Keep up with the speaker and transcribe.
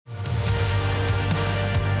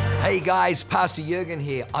Hey guys, Pastor Jurgen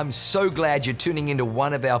here. I'm so glad you're tuning into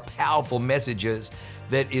one of our powerful messages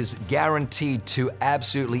that is guaranteed to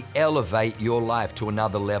absolutely elevate your life to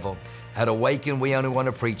another level. At Awaken, we only want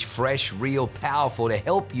to preach fresh, real, powerful to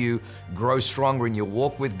help you grow stronger in your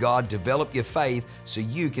walk with God, develop your faith so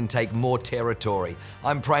you can take more territory.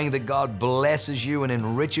 I'm praying that God blesses you and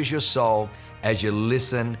enriches your soul as you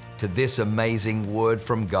listen to this amazing word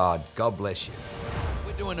from God. God bless you.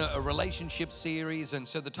 We're doing a relationship series, and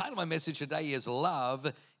so the title of my message today is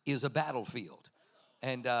Love is a Battlefield.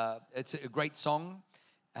 And it's a great song,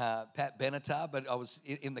 Pat Benatar, but I was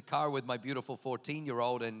in the car with my beautiful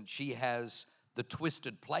 14-year-old, and she has the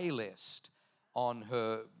Twisted playlist on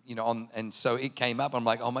her, and so it came up. I'm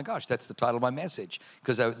like, oh my gosh, that's the title of my message,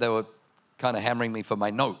 because they were kind of hammering me for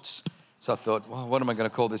my notes. So I thought, well, what am I going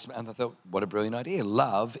to call this? And I thought, what a brilliant idea.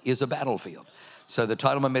 Love is a battlefield. So the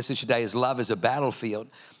title of my message today is Love is a Battlefield.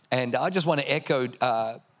 And I just want to echo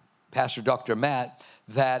Pastor Dr. Matt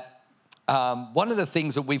that one of the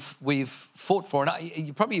things that we've fought for, and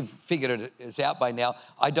you probably figured it out by now,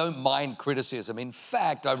 I don't mind criticism. In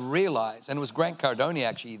fact, I realized, and it was Grant Cardone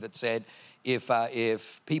actually that said,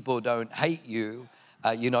 if people don't hate you,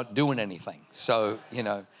 you're not doing anything. So,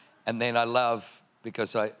 and then I love,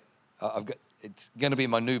 because I've got, it's going to be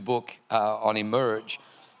my new book on Emerge,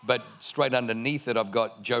 but straight underneath it, I've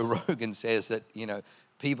got Joe Rogan says that,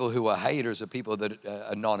 people who are haters are people that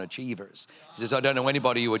are non-achievers. He says, I don't know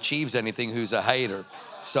anybody who achieves anything who's a hater.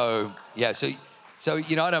 So, yeah, so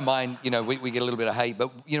I don't mind, we get a little bit of hate, but,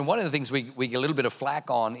 one of the things we get a little bit of flack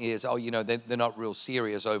on is, they're not real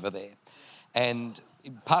serious over there. And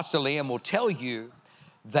Pastor Liam will tell you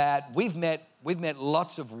that we've met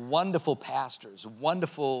lots of wonderful pastors,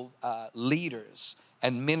 wonderful leaders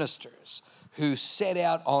and ministers who set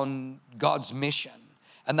out on God's mission,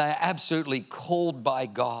 and they are absolutely called by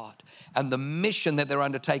God. And the mission that they're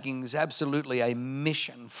undertaking is absolutely a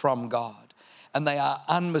mission from God. And they are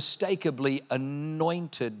unmistakably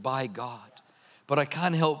anointed by God. But I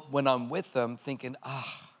can't help when I'm with them thinking,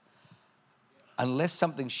 unless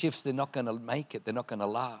something shifts, they're not going to make it. They're not going to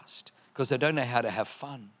last, because they don't know how to have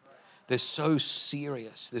fun. They're so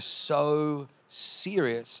serious. They're so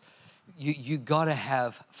serious. You got to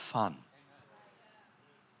have fun.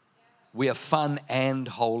 We are fun and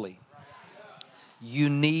holy. You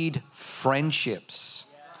need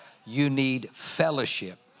friendships. You need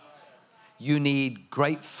fellowship. You need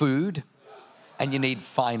great food, and you need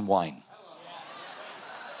fine wine.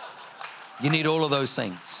 You need all of those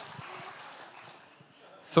things.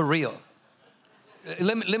 For real.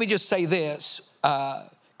 Let me just say this.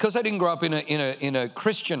 Because I didn't grow up in a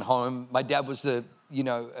Christian home. My dad was an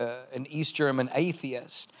East German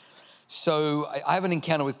atheist. So I have an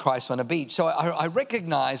encounter with Christ on a beach. So I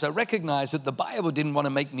recognize that the Bible didn't want to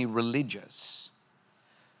make me religious.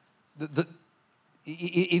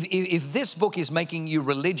 If this book is making you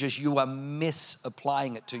religious, you are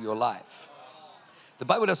misapplying it to your life. The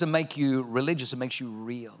Bible doesn't make you religious, it makes you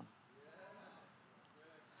real.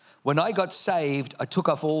 When I got saved, I took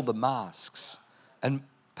off all the masks. And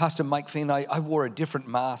Pastor Mike Finn, I wore a different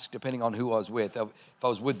mask depending on who I was with. If I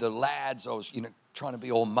was with the lads, I was, trying to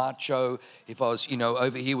be all macho. If I was,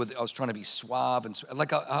 over here I was trying to be suave. And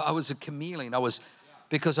like I was a chameleon.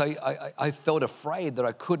 Because I felt afraid that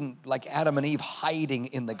I couldn't, like Adam and Eve hiding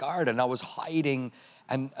in the garden. I was hiding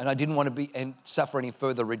and I didn't want to be and suffer any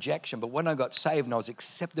further rejection. But when I got saved and I was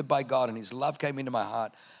accepted by God and His love came into my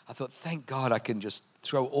heart, I thought, thank God I can just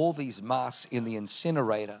throw all these masks in the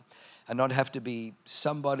incinerator and not have to be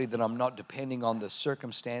somebody that I'm not depending on the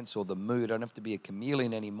circumstance or the mood. I don't have to be a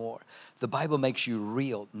chameleon anymore. The Bible makes you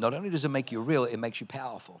real. Not only does it make you real, it makes you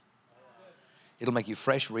powerful. It'll make you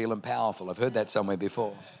fresh, real, and powerful. I've heard that somewhere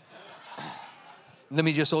before. Let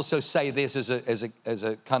me just also say this as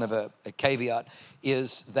a kind of a caveat,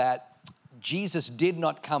 is that Jesus did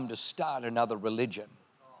not come to start another religion.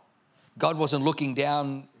 God wasn't looking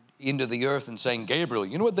down into the earth and saying, Gabriel,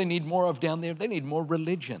 you know what they need more of down there? They need more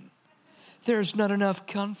religion. There's not enough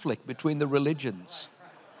conflict between the religions.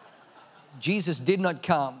 Jesus did not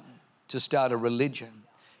come to start a religion.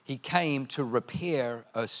 He came to repair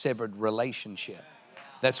a severed relationship.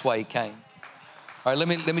 That's why He came. All right, let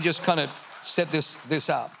me just kind of set this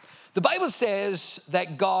up. The Bible says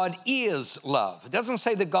that God is love. It doesn't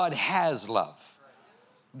say that God has love.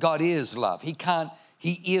 God is love. He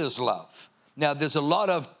is love. Now, there's a lot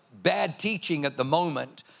of bad teaching at the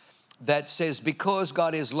moment that says because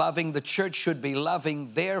God is loving, the church should be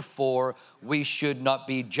loving, therefore we should not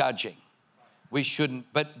be judging. We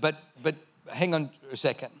shouldn't, but hang on a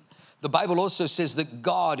second. The Bible also says that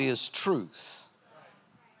God is truth.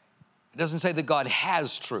 It doesn't say that God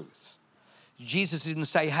has truth. Jesus didn't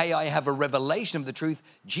say, hey, I have a revelation of the truth.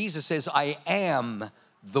 Jesus says, I am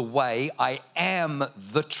the way, I am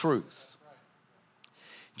the truth.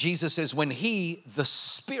 Jesus says, when he, the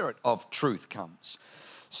Spirit of truth, comes.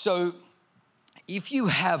 So if you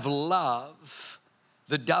have love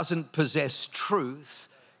that doesn't possess truth,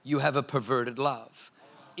 you have a perverted love.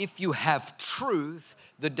 If you have truth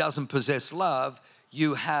that doesn't possess love,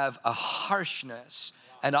 you have a harshness,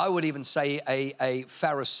 and I would even say a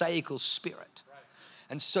Pharisaical spirit.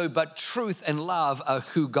 And so, but truth and love are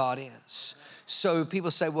who God is. So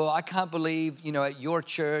people say, well, I can't believe, at your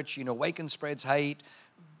church, Awaken spreads hate.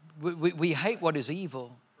 We hate what is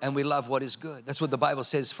evil and we love what is good. That's what the Bible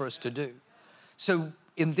says for us to do. So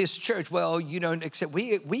in this church, well, you don't accept,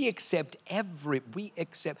 we accept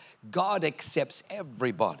God accepts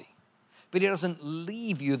everybody, but he doesn't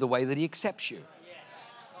leave you the way that he accepts you.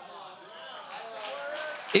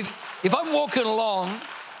 If I'm walking along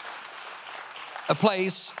a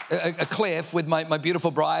place, a cliff with my beautiful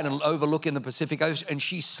bride and overlooking the Pacific Ocean, and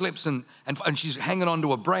she slips and she's hanging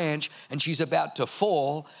onto a branch and she's about to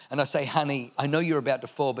fall, and I say, honey, I know you're about to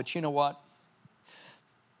fall, but you know what?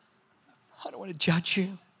 I don't want to judge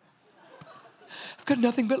you. I've got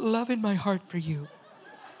nothing but love in my heart for you.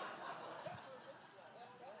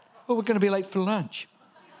 Oh, we're going to be late for lunch.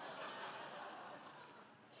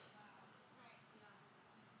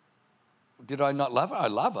 Did I not love her? I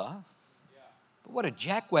love her. But what a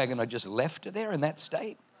jackwagon, I just left her there in that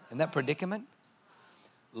state, in that predicament.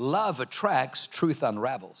 Love attracts, truth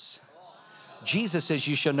unravels. Jesus says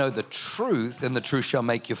you shall know the truth and the truth shall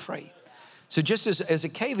make you free. So just as a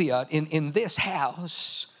caveat, in this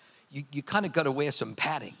house, you kind of got to wear some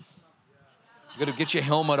padding. You got to get your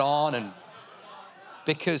helmet on, and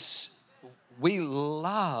because we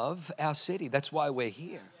love our city. That's why we're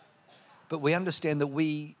here. But we understand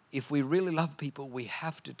that if we really love people, we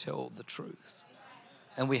have to tell the truth.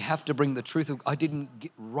 And we have to bring the truth. I didn't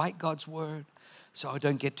write God's word, so I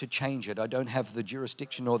don't get to change it. I don't have the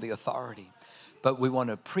jurisdiction or the authority. But we want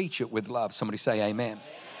to preach it with love. Somebody say amen.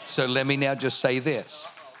 So let me now just say this.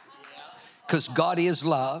 Because God is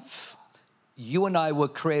love. You and I were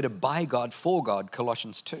created by God, for God,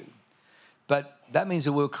 Colossians 2. But that means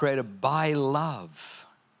that we were created by love,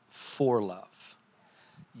 for love.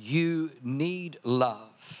 You need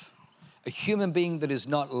love. A human being that is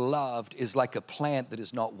not loved is like a plant that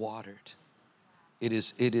is not watered.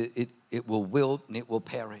 It will wilt and it will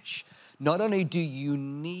perish. Not only do you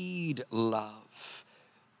need love,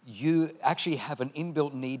 you actually have an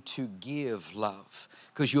inbuilt need to give love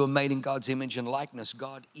because you are made in God's image and likeness.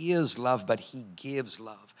 God is love, but he gives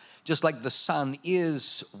love. Just like the sun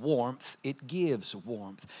is warmth, it gives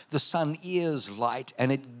warmth. The sun is light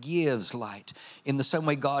and it gives light. In the same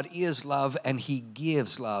way, God is love and he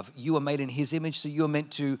gives love. You are made in his image, so you're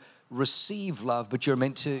meant to receive love, but you're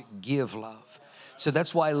meant to give love. So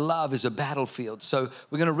that's why love is a battlefield. So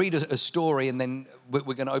we're going to read a story and then we're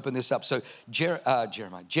going to open this up. So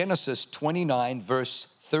Jeremiah, Genesis 29, verse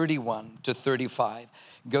 31 to 35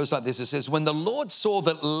 goes like this. It says, when the Lord saw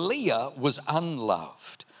that Leah was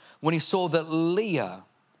unloved, when he saw that Leah,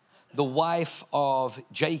 the wife of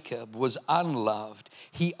Jacob, was unloved,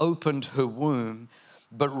 he opened her womb,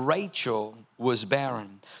 but Rachel was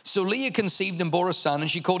barren. So Leah conceived and bore a son,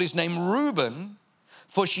 and she called his name Reuben,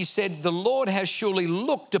 for she said, the Lord has surely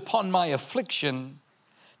looked upon my affliction.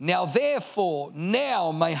 Now therefore,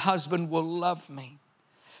 now my husband will love me.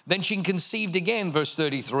 Then she conceived again, verse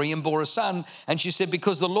 33, and bore a son. And she said,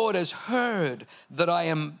 because the Lord has heard that I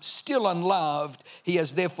am still unloved, he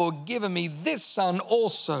has therefore given me this son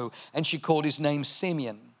also. And she called his name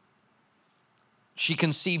Simeon. She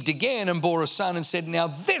conceived again and bore a son and said, now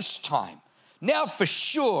this time, now for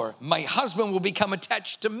sure, my husband will become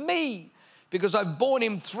attached to me because I've borne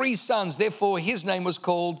him 3 sons. Therefore, his name was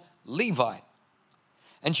called Levi.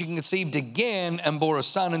 And she conceived again and bore a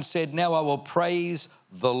son and said, now I will praise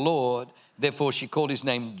the Lord. Therefore, she called his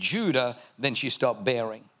name Judah. Then she stopped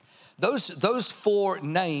bearing. Those 4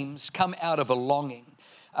 names come out of a longing.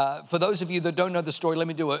 For those of you that don't know the story, let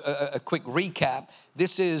me do a quick recap.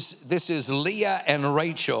 This is Leah and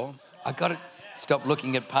Rachel. I got to stop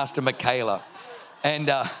looking at Pastor Michaela.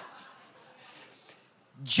 And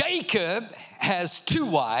Jacob has 2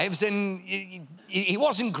 wives, and he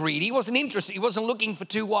wasn't greedy. He wasn't interested. He wasn't looking for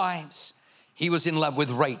 2 wives. He was in love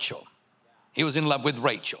with Rachel. He was in love with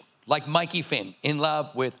Rachel, like Mikey Finn, in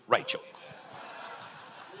love with Rachel.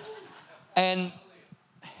 And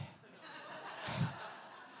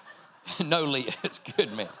no, Leah, it's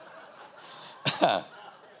good, man.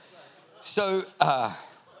 So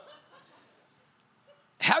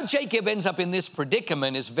how Jacob ends up in this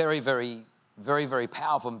predicament is very, very Very, very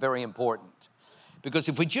powerful and very important. Because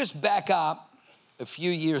if we just back up a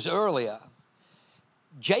few years earlier,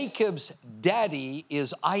 Jacob's daddy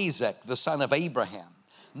is Isaac, the son of Abraham.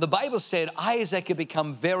 The Bible said Isaac had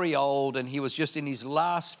become very old and he was just in his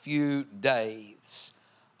last few days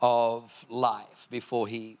of life before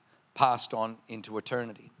he passed on into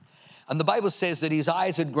eternity. And the Bible says that his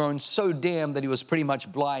eyes had grown so dim that he was pretty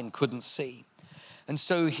much blind, couldn't see. And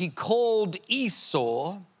so he called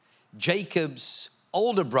Esau, Jacob's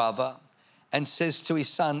older brother, and says to his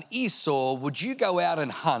son, Esau, would you go out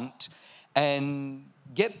and hunt and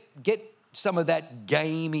get some of that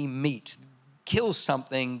gamey meat, kill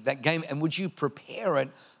something, that game, and would you prepare it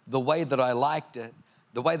the way that I like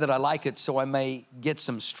it, so I may get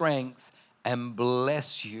some strength and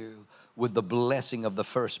bless you with the blessing of the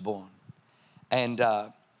firstborn. And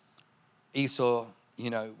Esau,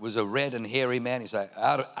 was a red and hairy man. He's like,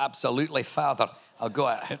 absolutely, father, I'll go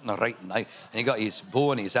out hunting right now. And he got his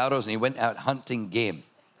bow and his arrows and he went out hunting game.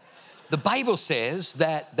 The Bible says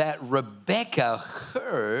that Rebekah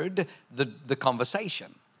heard the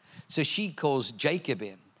conversation. So she calls Jacob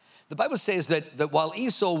in. The Bible says that while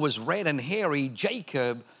Esau was red and hairy,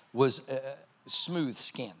 Jacob was smooth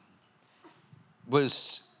skin,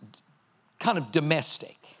 was kind of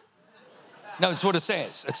domestic. No, it's what it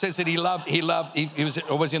says. It says that he was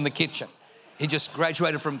always in the kitchen. He just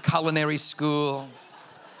graduated from culinary school.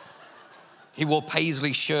 He wore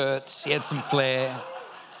paisley shirts. He had some flair.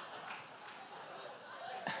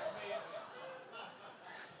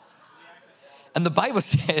 And the Bible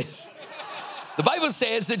says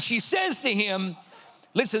that she says to him,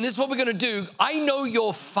 listen, this is what we're going to do. I know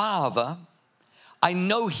your father. I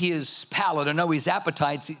know his palate. I know his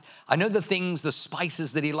appetites. I know the things, the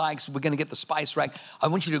spices that he likes. We're going to get the spice rack. I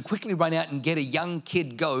want you to quickly run out and get a young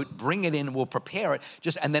kid goat, bring it in, and we'll prepare it.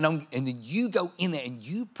 And then you go in there and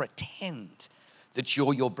you pretend that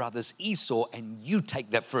you're your brother's Esau and you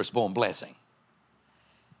take that firstborn blessing.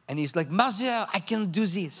 And he's like, Mother, I can do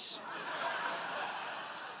this.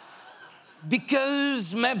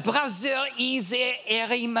 Because my brother is a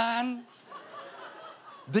hairy man.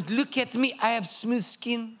 But look at me, I have smooth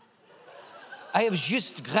skin. I have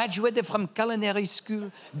just graduated from culinary school.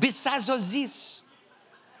 Besides all this,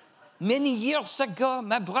 many years ago,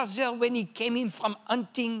 my brother, when he came in from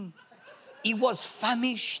hunting, he was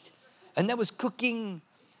famished. And I was cooking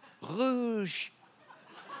rouge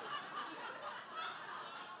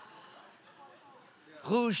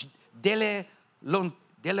de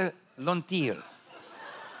la lentil,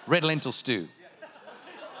 red lentil stew.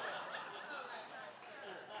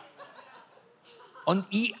 And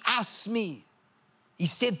he asked me, he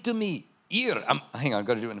said to me, here, hang on, I've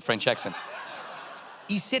got to do it in a French accent.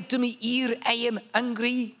 He said to me, here I am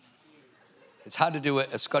hungry. It's hard to do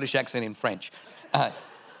a Scottish accent in French.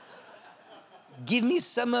 Give me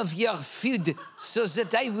some of your food so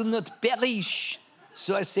that I will not perish.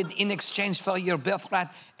 So I said, in exchange for your birthright.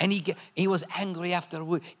 And he was angry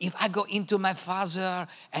afterward. If I go into my father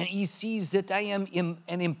and he sees that I am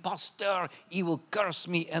an impostor, he will curse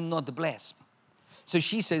me and not bless me. So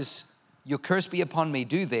she says, your curse be upon me,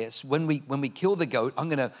 do this. When we kill the goat, I'm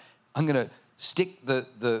gonna stick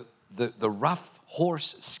the rough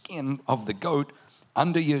horse skin of the goat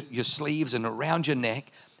under your sleeves and around your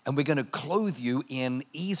neck, and we're gonna clothe you in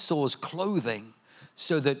Esau's clothing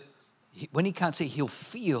so that when he can't see, he'll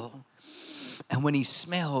feel, and when he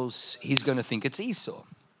smells, he's gonna think it's Esau.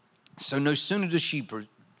 So no sooner does she,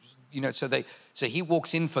 so he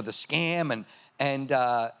walks in for the scam, and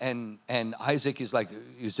Isaac is like,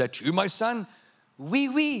 is that you, my son?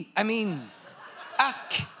 Oui. I mean,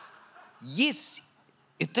 yes,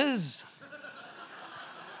 it is.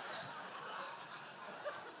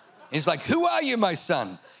 He's like, who are you, my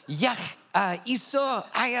son? Esau,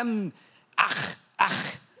 I am,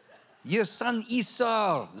 your son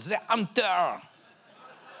Esau, the hunter.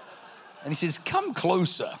 And he says, come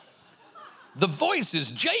closer. The voice is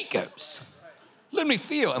Jacob's. Let me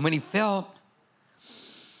feel. And when he felt,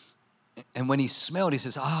 and when he smelled, he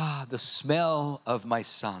says, the smell of my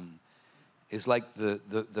son is like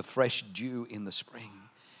the fresh dew in the spring.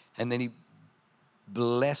 And then he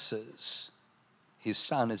blesses his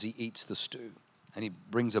son as he eats the stew. And he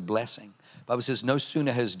brings a blessing. The Bible says, no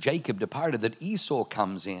sooner has Jacob departed that Esau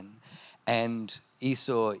comes in. And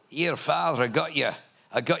Esau, here, father, I got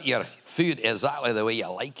your food exactly the way you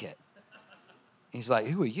like it. He's like,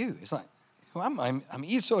 who are you? He's like, who am I? I'm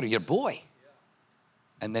Esau, your boy.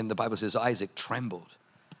 And then the Bible says Isaac trembled.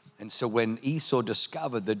 And so when Esau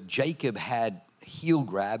discovered that Jacob had heel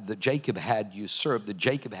grabbed, that Jacob had usurped, that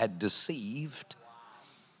Jacob had deceived,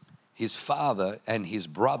 his father and his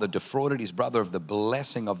brother, defrauded his brother of the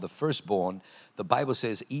blessing of the firstborn, the Bible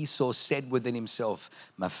says Esau said within himself,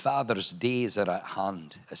 my father's days are at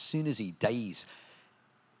hand. As soon as he dies,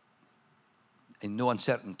 in no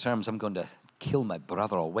uncertain terms, I'm going to kill my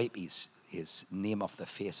brother. I'll wipe his name off the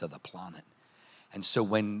face of the planet. And so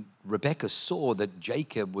when Rebekah saw that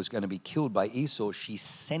Jacob was going to be killed by Esau, she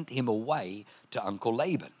sent him away to Uncle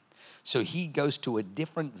Laban. So he goes to a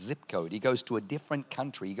different zip code. He goes to a different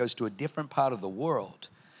country. He goes to a different part of the world.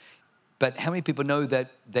 But how many people know that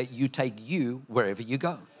you take you wherever you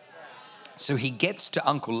go? So he gets to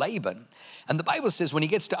Uncle Laban. And the Bible says when he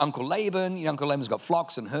gets to Uncle Laban, Uncle Laban's got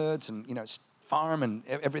flocks and herds and, farm and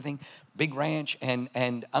everything, big ranch.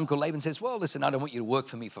 And Uncle Laban says, well, listen, I don't want you to work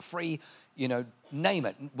for me for free. Name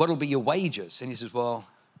it. What'll be your wages? And he says, well,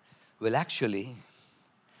 actually,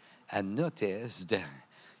 I noticed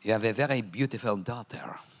you have a very beautiful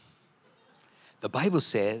daughter. The Bible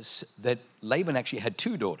says that Laban actually had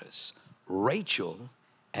two daughters, Rachel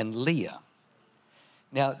and Leah.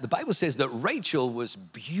 Now, the Bible says that Rachel was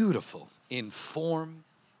beautiful in form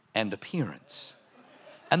and appearance.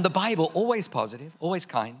 And the Bible, always positive, always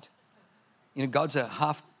kind. God's a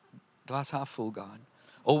glass half full God.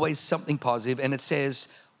 Always something positive. And it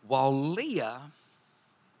says, while Leah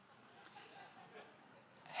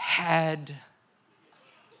had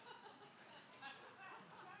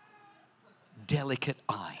delicate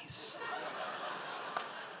eyes.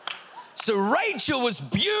 So Rachel was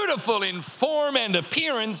beautiful in form and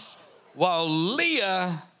appearance, while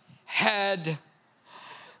Leah had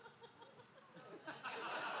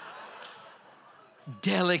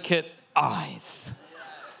delicate eyes.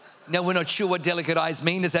 Now, we're not sure what delicate eyes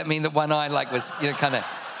mean. Does that mean that one eye was, kind of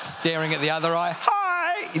staring at the other eye?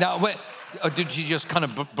 Hi! Or did she just kind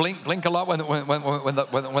of blink a lot when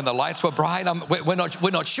the lights were bright? We're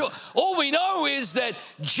not sure. All we know is that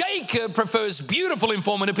Jacob prefers beautiful in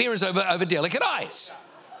form and appearance over delicate eyes.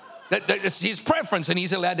 It's his preference, and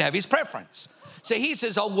he's allowed to have his preference. So he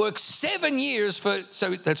says, I'll work 7 years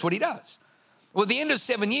so that's what he does. Well, at the end of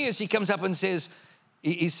 7 years, he comes up and says,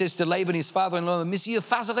 he says to Laban, his father-in-law, Monsieur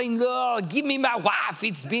father-in-law, give me my wife.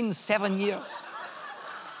 It's been 7 years.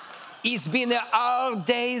 He's been there all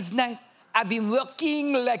days, night. I've been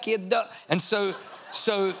working like a dog. And so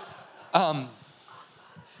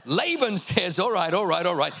Laban says, all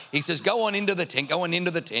right. He says, go on into the tent,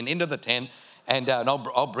 and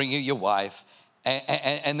I'll bring you your wife.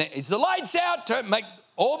 And then it's the lights out, to make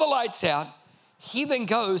all the lights out. He then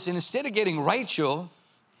goes, and instead of getting Rachel,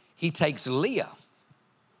 he takes Leah.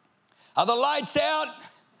 Are the lights out?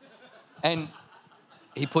 And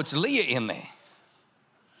he puts Leah in there.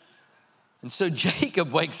 And so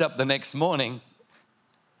Jacob wakes up the next morning.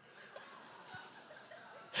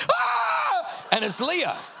 And it's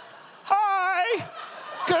Leah. Hi,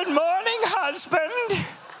 good morning, husband.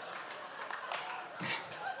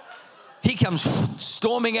 He comes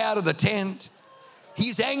storming out of the tent.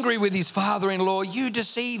 He's angry with his father-in-law. You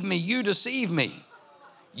deceived me. You deceived me.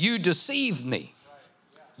 You deceived me.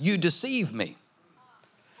 You deceived me.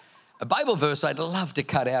 A Bible verse I'd love to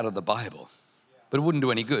cut out of the Bible, but it wouldn't do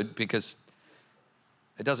any good because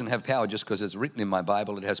it doesn't have power just because it's written in my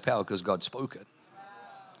Bible. It has power because God spoke it.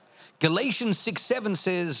 Galatians 6:7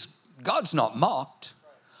 says, God's not mocked.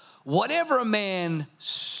 Whatever a man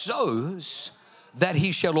sows, that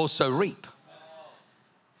he shall also reap.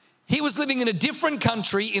 He was living in a different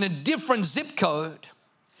country, in a different zip code.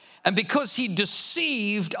 And because he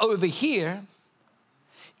deceived over here,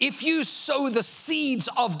 if you sow the seeds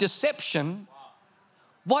of deception,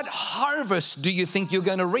 what harvest do you think you're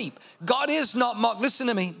going to reap? God is not mocked. Listen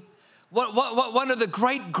to me. One of the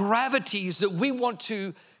great gravities that we want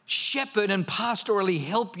to shepherd and pastorally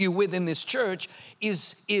help you with in this church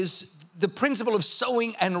is the principle of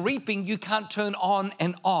sowing and reaping. You can't turn on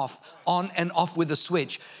and off with a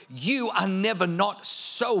switch. You are never not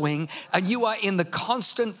sowing, and you are in the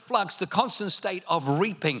constant flux, the constant state of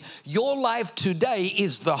reaping. Your life today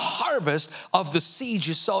is the harvest of the seeds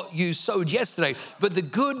you sowed yesterday. But the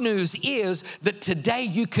good news is that today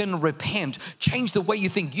you can repent, change the way you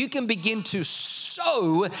think. You can begin to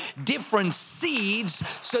sow different seeds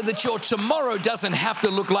so that your tomorrow doesn't have to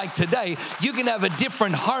look like today. You can have a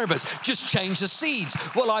different harvest. Just change the seeds.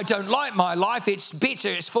 Well, I don't like my life. It's bitter.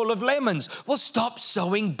 It's full of lemons. Well, stop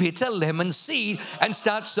sowing bitter lemon seed and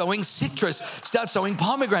start sowing citrus. Start sowing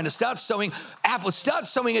pomegranate. Start sowing apples. Start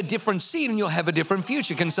sowing a different seed and you'll have a different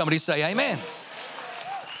future. Can somebody say amen?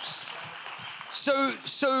 So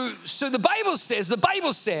the Bible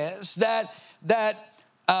says that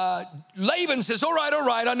Laban says, all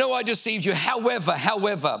right, I know I deceived you. However,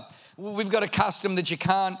 we've got a custom that you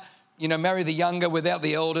can't marry the younger without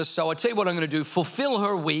the eldest. So I tell you what I'm going to do, fulfill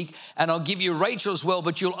her week, and I'll give you Rachel as well,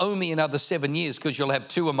 but you'll owe me another 7 years because you'll have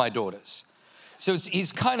 2 of my daughters. So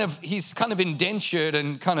he's kind of indentured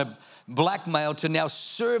and kind of blackmailed to now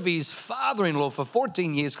serve his father-in-law for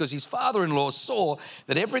 14 years because his father-in-law saw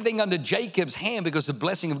that everything under Jacob's hand, because the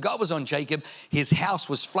blessing of God was on Jacob, his house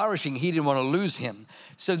was flourishing. He didn't want to lose him.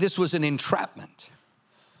 So this was an entrapment.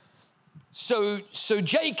 So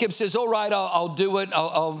Jacob says, all right, I'll do it.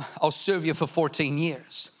 I'll serve you for 14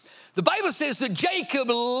 years. The Bible says that Jacob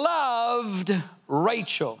loved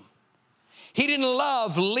Rachel. He didn't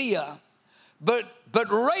love Leah, but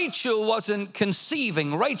Rachel wasn't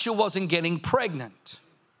conceiving. Rachel wasn't getting pregnant.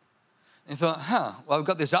 And he thought, well, I've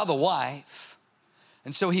got this other wife.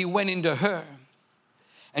 And so he went into her,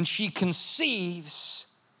 and she conceives,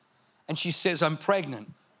 and she says, I'm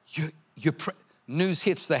pregnant. News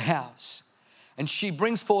hits the house, and she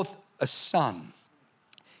brings forth a son.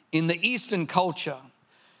 In the Eastern culture,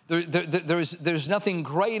 there's nothing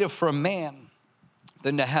greater for a man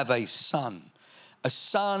than to have a son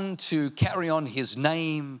to carry on his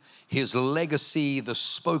name, his legacy, the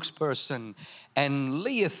spokesperson. And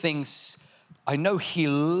Leah thinks, I know he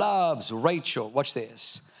loves Rachel. Watch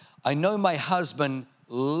this. I know my husband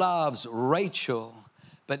loves Rachel,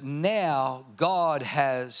 but now God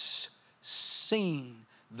has seen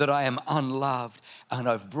that I am unloved, and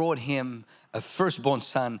I've brought him a firstborn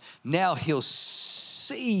son. Now he'll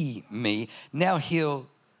see me. Now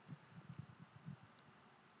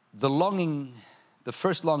the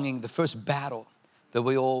first battle that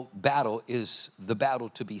we all battle is the battle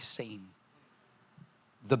to be seen.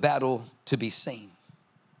 The battle to be seen.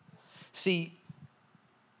 See,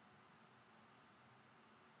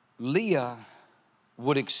 Leah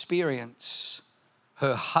would experience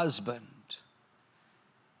her husband,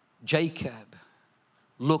 Jacob,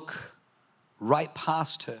 look right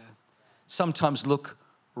past her, sometimes look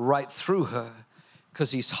right through her,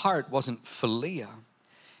 because his heart wasn't for Leah.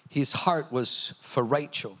 His heart was for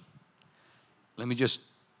Rachel. Let me just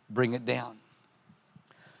bring it down.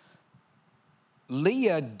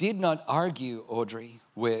 Leah did not argue, Audrey,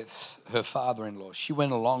 with her father-in-law. She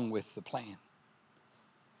went along with the plan.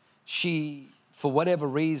 She, for whatever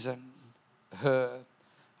reason, her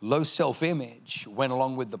low self-image went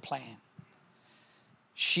along with the plan.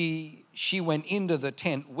 She went into the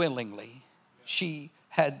tent willingly. She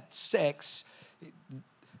had sex.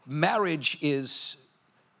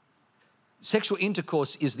 Sexual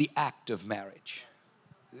intercourse is the act of marriage.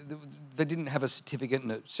 They didn't have a certificate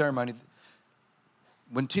and a ceremony.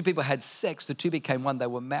 When two people had sex, the two became one, they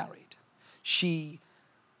were married.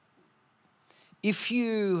 If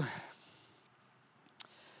you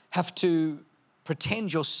have to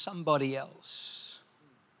pretend you're somebody else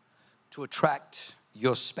to attract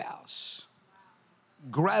your spouse,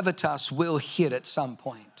 gravitas will hit at some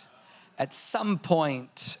point. At some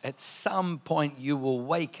point, you will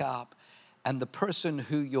wake up, and the person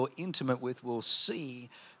who you're intimate with will see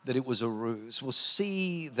that it was a ruse, will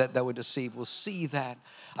see that they were deceived, will see that.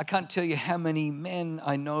 I can't tell you how many men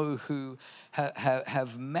I know who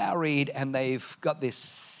have married and they've got this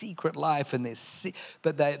secret life and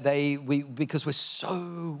but because we're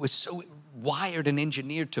so wired and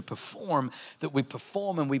engineered to perform, that we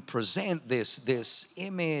perform and we present this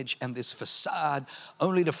image and this facade,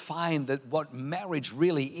 only to find that what marriage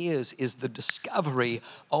really is the discovery,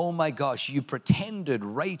 oh my gosh, you pretended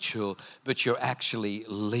Rachel, but you're actually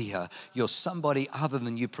Leah. You're somebody other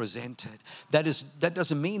than you presented. That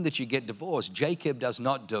doesn't mean that you get divorced. Jacob does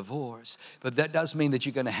not divorce, but that does mean that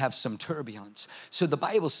you're going to have some turbulence. So the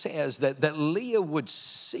Bible says that Leah would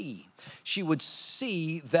see, she would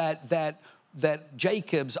see that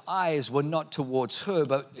Jacob's eyes were not towards her,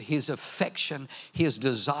 but his affection, his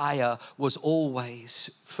desire was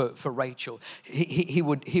always for Rachel. He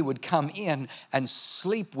would come in and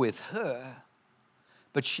sleep with her,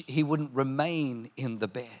 but he wouldn't remain in the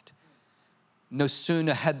bed. No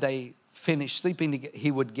sooner had they finished sleeping together,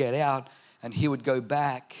 he would get out and he would go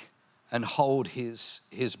back and hold his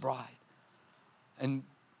bride. And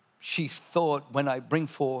she thought, when I bring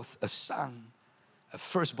forth a son, a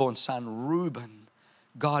firstborn son, Reuben,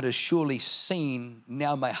 God has surely seen,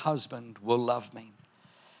 now my husband will love me.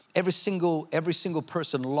 Every single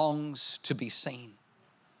person longs to be seen.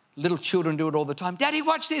 Little children do it all the time. Daddy,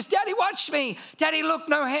 watch this. Daddy, watch me. Daddy, look,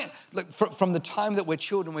 no hand. Look, from the time that we're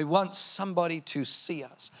children, we want somebody to see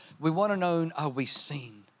us. We want to know, are we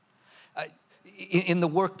seen? In the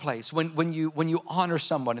workplace, when you honor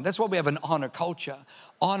someone, and that's why we have an honor culture.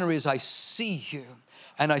 Honor is, I see you,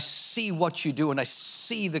 and I see what you do, and I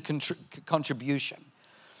see the contribution.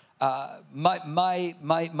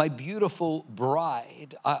 My beautiful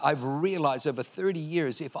bride, I've realized over 30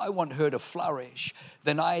 years, if I want her to flourish,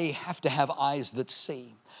 then I have to have eyes that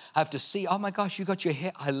see. I have to see, oh my gosh, you got your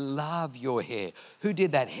hair. I love your hair. Who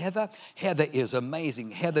did that? Heather? Heather is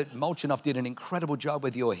amazing. Heather Molchanoff did an incredible job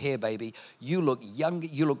with your hair, baby. You look younger,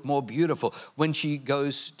 you look more beautiful. When she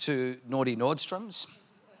goes to Naughty Nordstrom's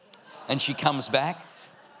and she comes back,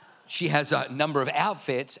 she has a number of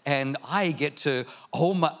outfits and I get to,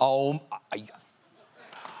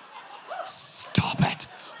 stop it.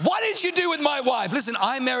 What did you do with my wife? Listen,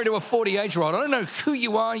 I'm married to a 48-year-old. I don't know who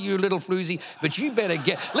you are, you little floozy, but you better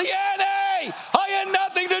get, Leanne, I had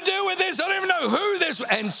nothing to do with this. I don't even know who this,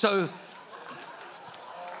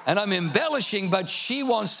 and I'm embellishing, but she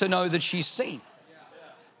wants to know that she's seen.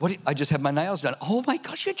 I just had my nails done. Oh my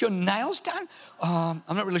gosh, you had your nails done? I'm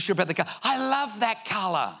not really sure about the color. I love that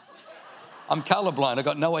color. I'm colorblind. I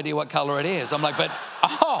got no idea what color it is. I'm like,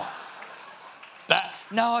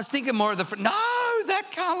 no, I was thinking more of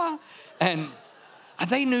that color. And are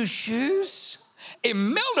they new shoes?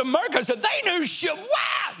 Imelda Marcos, are they new shoes?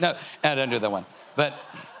 Wow! No, I don't do that one. But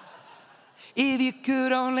if you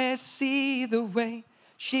could only see the way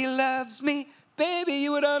she loves me, baby,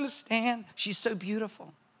 you would understand. She's so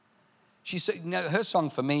beautiful. Her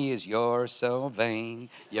song for me is "You're So Vain."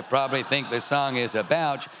 You probably think the song is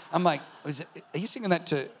about you. I'm like, are you singing that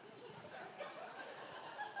to?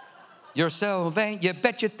 You're so vain. You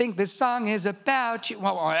bet you think this song is about you.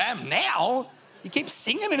 Well, I am now. You keep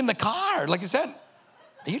singing it in the car. Like I said,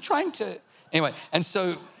 are you trying to? Anyway, and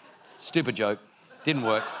so, stupid joke. Didn't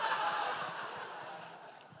work.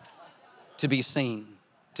 To be seen.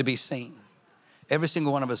 To be seen. Every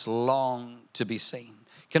single one of us long to be seen.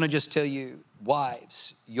 Can I just tell you,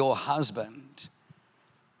 wives, your husband,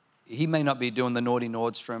 he may not be doing the naughty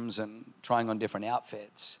Nordstroms and trying on different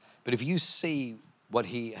outfits, but if you see what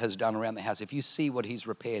he has done around the house, if you see what he's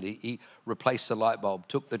repaired, he replaced the light bulb,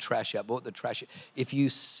 took the trash out, bought the trash out. If you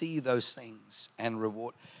see those things and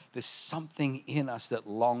reward, there's something in us that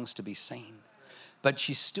longs to be seen. But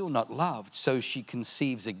she's still not loved, so she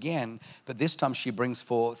conceives again, but this time she brings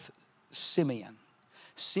forth Simeon.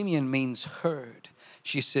 Simeon means heard.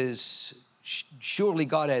 She says, surely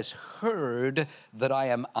God has heard that I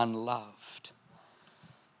am unloved.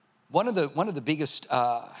 One of the biggest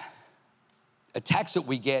attacks that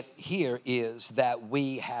we get here is that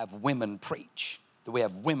we have women preach, that we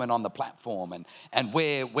have women on the platform, and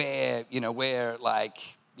we're like,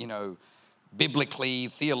 biblically,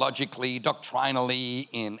 theologically, doctrinally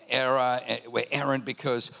in error. We're errant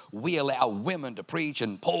because we allow women to preach.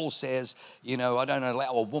 And Paul says, I don't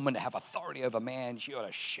allow a woman to have authority over man. She ought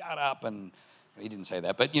to shut up. And he didn't say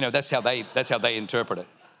that, but that's how they interpret it.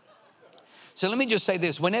 So let me just say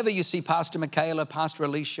this. Whenever you see Pastor Michaela, Pastor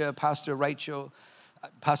Alicia, Pastor Rachel,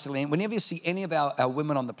 Pastor Leanne, whenever you see any of our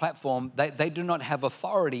women on the platform, they do not have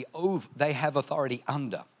authority over, they have authority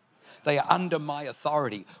under. They are under my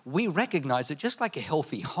authority. We recognize that just like a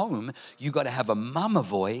healthy home, you got to have a mama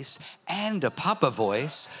voice and a papa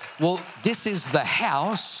voice. Well, this is the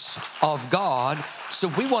house of God. So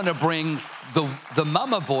we want to bring the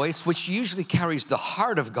mama voice, which usually carries the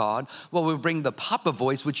heart of God. Well, we bring the papa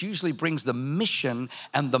voice, which usually brings the mission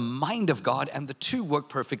and the mind of God, and the two work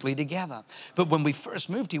perfectly together. But when we first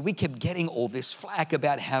moved here, we kept getting all this flack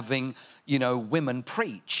about having, women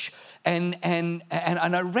preach. And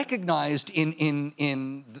I recognized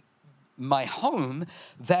in my home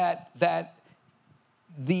that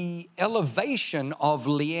the elevation of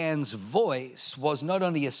Leanne's voice was not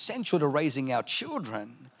only essential to raising our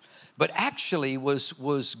children, but actually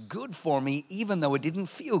was good for me, even though it didn't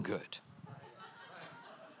feel good.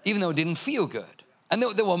 Even though it didn't feel good. And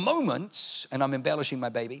there were moments, and I'm embellishing my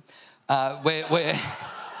baby, where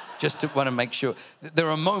just to want to make sure. There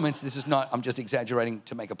are moments, this is not, I'm just exaggerating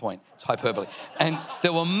to make a point. It's hyperbole. And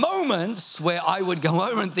there were moments where I would go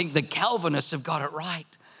over and think the Calvinists have got it right.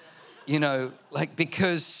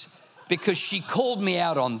 Because she called me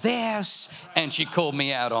out on this, and she called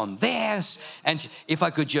me out on this, and if I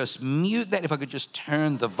could just mute that, if I could just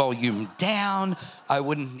turn the volume down, I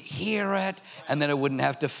wouldn't hear it, and then I wouldn't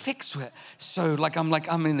have to fix it. So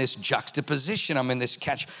I'm in this juxtaposition, I'm in this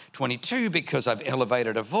catch-22 because I've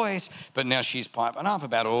elevated a voice, but now she's piping up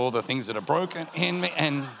about all the things that are broken in me,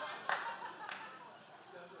 and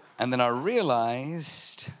then I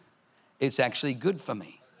realized it's actually good for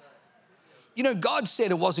me. God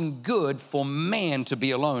said it wasn't good for man to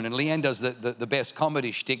be alone. And Leanne does the best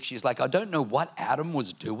comedy shtick. She's like, I don't know what Adam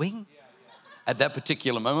was doing at that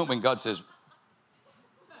particular moment when God says,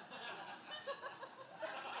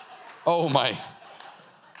 oh my,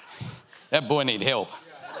 that boy need help.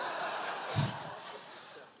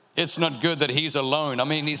 It's not good that he's alone. I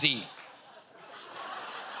mean, is he?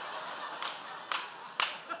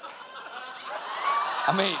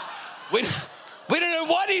 I mean, we don't know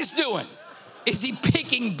what he's doing. Is he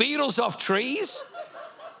picking beetles off trees?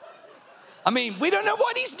 I mean, we don't know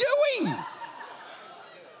what he's doing.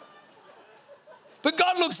 But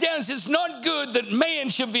God looks down and says, it's not good that man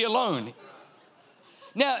should be alone.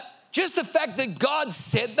 Now, just the fact that God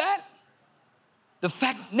said that,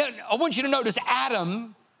 I want you to notice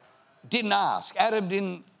Adam didn't ask. Adam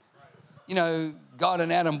didn't, God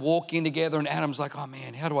and Adam walk in together and Adam's like, oh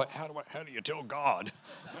man, how do you tell God?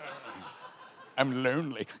 I'm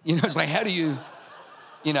lonely. It's like, how do you,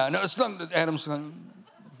 no, it's not, Adam's like,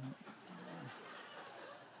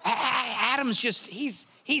 Adam's just, he's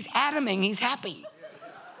Adaming, he's happy.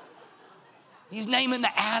 He's naming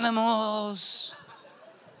the animals,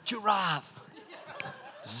 giraffe,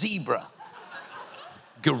 zebra,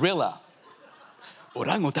 gorilla,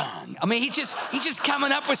 orangutan. I mean, he's just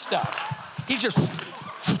coming up with stuff. He's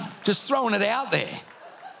just throwing it out there.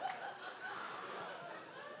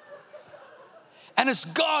 And it's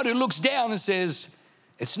God who looks down and says,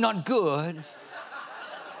 it's not good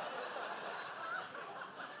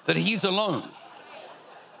that he's alone.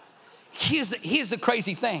 Here's the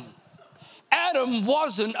crazy thing. Adam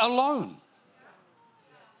wasn't alone.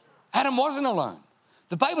 Adam wasn't alone.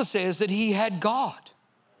 The Bible says that he had God.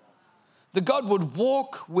 That God would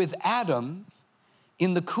walk with Adam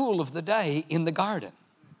in the cool of the day in the garden.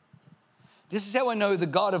 This is how I know the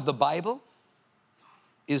God of the Bible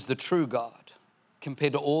is the true God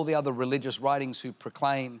compared to all the other religious writings who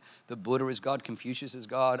proclaim that Buddha is God, Confucius is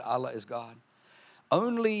God, Allah is God.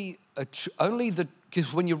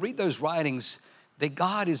 Because when you read those writings, their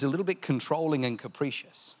God is a little bit controlling and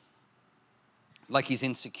capricious, like he's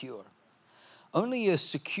insecure. Only a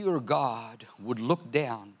secure God would look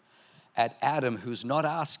down at Adam, who's not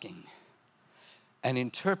asking, and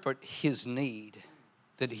interpret his need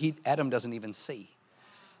that Adam doesn't even see.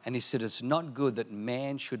 And he said, it's not good that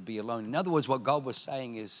man should be alone. In other words, what God was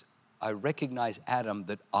saying is, I recognize, Adam,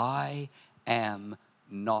 that I am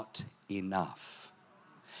not enough.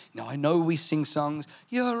 Now, I know we sing songs,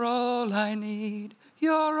 you're all I need,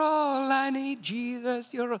 Jesus,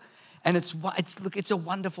 and it's a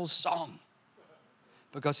wonderful song.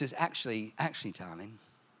 Because it's actually, darling,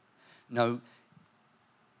 no,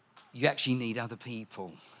 you actually need other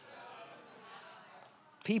people.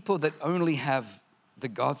 People that only have the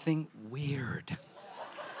God thing, weird.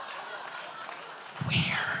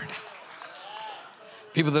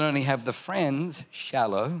 People that only have the friends,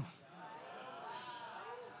 shallow.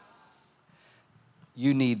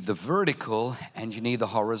 You need the vertical and you need the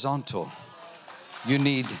horizontal.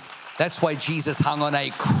 That's why Jesus hung on a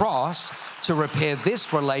cross, to repair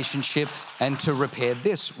this relationship and to repair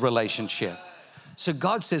this relationship. So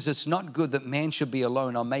God says it's not good that man should be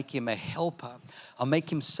alone. I'll make him a helper. I'll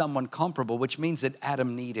make him someone comparable, which means that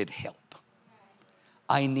Adam needed help.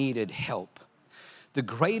 I needed help. The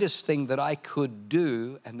greatest thing that I could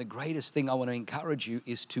do, and the greatest thing I want to encourage you,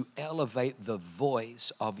 is to elevate the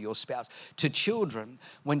voice of your spouse. To children,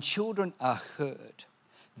 when children are heard,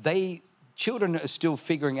 children are still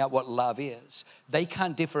figuring out what love is. They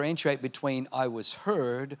can't differentiate between I was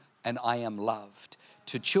heard and I am loved.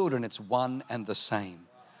 To children, it's one and the same.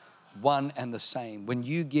 One and the same. When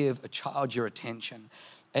you give a child your attention,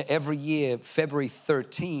 every year, February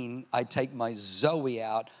 13, I take my Zoe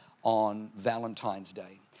out on Valentine's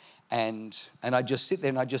Day. And I just sit there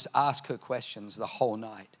and I just ask her questions the whole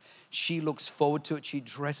night. She looks forward to it. She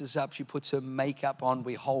dresses up. She puts her makeup on.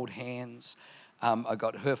 We hold hands. I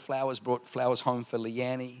got her flowers, brought flowers home for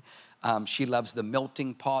Leanne. She loves the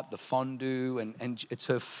melting pot, the fondue, and it's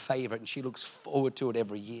her favorite, and she looks forward to it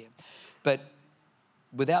every year. But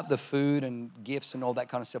without the food and gifts and all that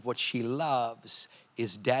kind of stuff, what she loves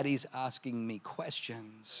is daddy's asking me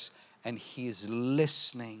questions, and he's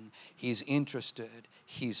listening, he's interested,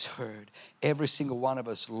 he's heard. Every single one of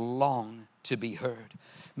us long to be heard.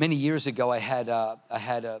 Many years ago, I had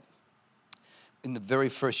in the very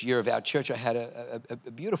first year of our church, I had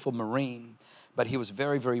a beautiful Marine, but he was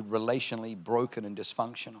very, very relationally broken and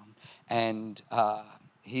dysfunctional. And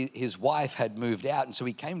his wife had moved out, and so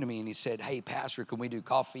he came to me and he said, hey, Pastor, can we do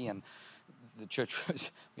coffee? And the church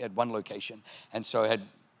we had one location. And so I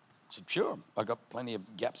said, sure. I got plenty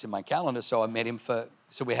of gaps in my calendar, so I met him so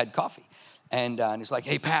we had coffee. And he's like,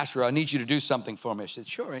 hey, Pastor, I need you to do something for me. I said,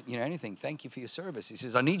 sure, anything. Thank you for your service. He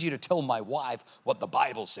says, I need you to tell my wife what the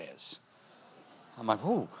Bible says. I'm like,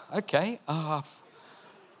 oh, okay.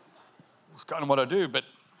 It's kind of what I do, but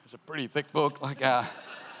it's a pretty thick book. Like,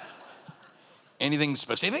 anything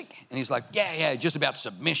specific? And he's like, yeah, just about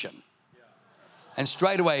submission. And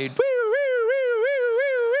straight away,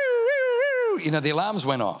 the alarms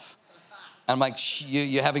went off. And I'm like,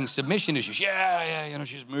 you're having submission issues. Yeah,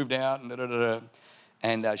 she's moved out and da-da-da-da.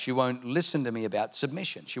 And she won't listen to me about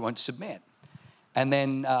submission. She won't submit. And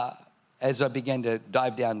then as I began to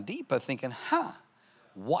dive down deeper, thinking,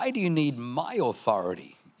 why do you need my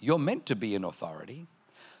authority? You're meant to be an authority.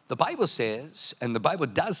 The Bible says, and the Bible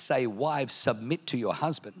does say, wives, submit to your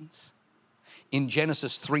husbands. In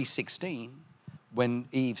Genesis 3:16, when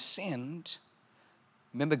Eve sinned,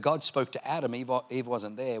 remember God spoke to Adam. Eve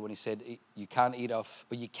wasn't there when he said, you can eat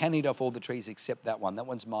off all the trees except that one. That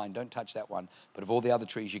one's mine. Don't touch that one. But of all the other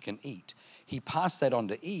trees you can eat. He passed that on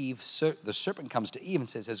to Eve. The serpent comes to Eve and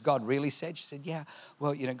says, has God really said? She said, yeah.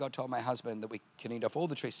 Well, God told my husband that we can eat off all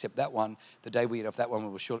the trees except that one. The day we eat off that one, we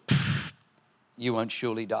will surely, you won't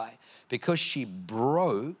surely die. Because she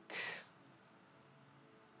broke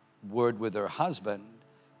word with her husband,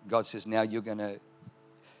 God says, now you're going to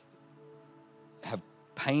have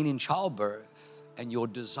pain in childbirth, and your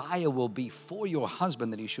desire will be for your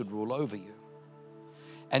husband that he should rule over you.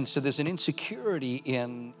 And so there's an insecurity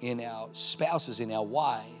in our spouses, in our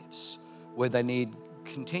wives, where they need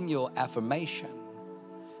continual affirmation.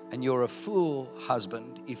 And you're a fool,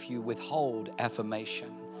 husband, if you withhold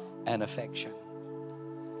affirmation and affection.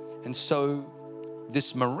 And so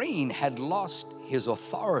this Marine had lost his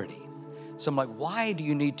authority. So I'm like, why do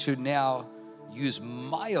you need to now use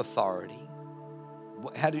my authority?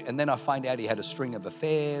 And then I find out he had a string of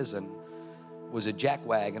affairs and was a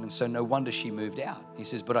jackwagon, and so no wonder she moved out. He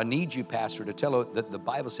says, but I need you, Pastor, to tell her that the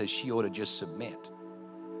Bible says she ought to just submit.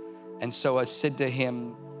 And so I said to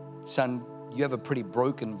him, son, you have a pretty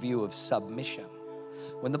broken view of submission.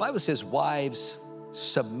 When the Bible says, wives,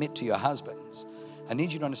 submit to your husbands, I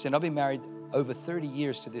need you to understand, I've been married over 30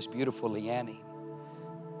 years to this beautiful Leanne.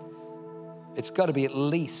 It's got to be at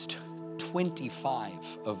least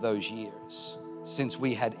 25 of those years since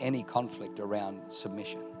we had any conflict around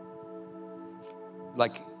submission.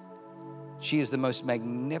 Like, she is the most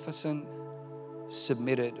magnificent,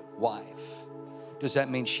 submitted wife. Does that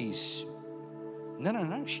mean she's...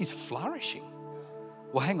 No, she's flourishing.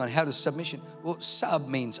 Well, hang on, how does submission... Well, sub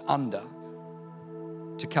means under,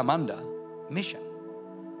 to come under, mission.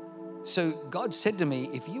 So God said to me,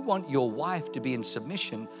 if you want your wife to be in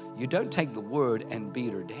submission, you don't take the word and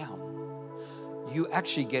beat her down. You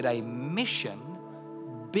actually get a mission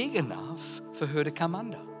big enough for her to come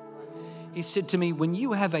under. He said to me, when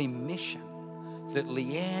you have a mission that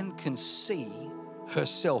Leanne can see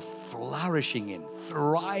herself flourishing in,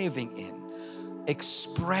 thriving in,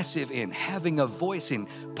 expressive in, having a voice in,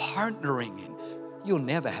 partnering in, you'll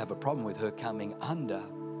never have a problem with her coming under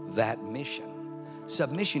that mission.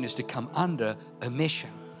 Submission is to come under a mission.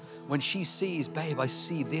 When she sees, babe, I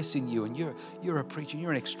see this in you, and you're a preacher,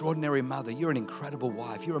 you're an extraordinary mother, you're an incredible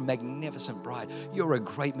wife, you're a magnificent bride, you're a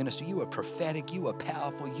great minister, you are prophetic, you are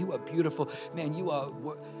powerful, you are beautiful. Man, you are...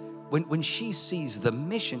 When she sees the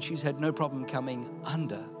mission, she's had no problem coming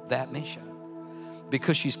under that mission.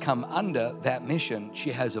 Because she's come under that mission,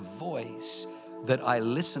 she has a voice that I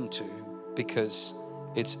listen to because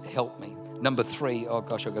it's helped me. Number 3, oh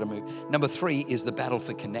gosh, I've got to move. Number 3 is the battle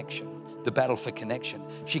for connection. The battle for connection.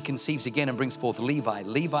 She conceives again and brings forth Levi.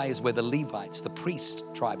 Levi is where the Levites, the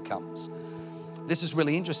priest tribe, comes. This is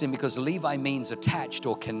really interesting because Levi means attached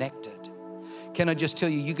or connected. Can I just tell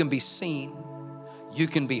you, you can be seen, you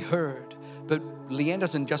can be heard, but Leanne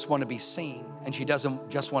doesn't just want to be seen, and she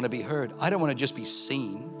doesn't just want to be heard. I don't want to just be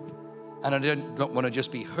seen, and I don't want to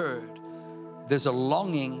just be heard. There's a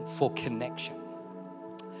longing for connection.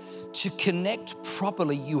 To connect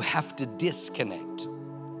properly, you have to disconnect.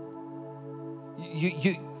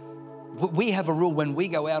 We have a rule when we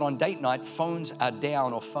go out on date night, phones are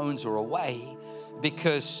down or phones are away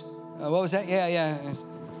because, what was that? Yeah.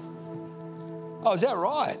 Oh, is that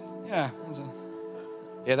right? Yeah.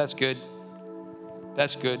 Yeah, that's good.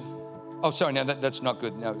 That's good. Oh, sorry, no, that's not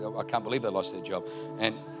good. No, I can't believe they lost their job.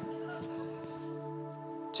 And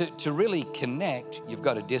to really connect, you've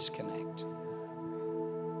got to disconnect.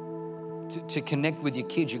 To connect with your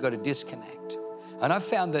kids, you've got to disconnect. And I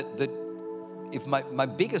found that if my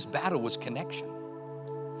biggest battle was connection.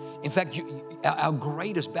 In fact, our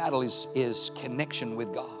greatest battle is connection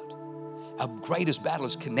with God. Our greatest battle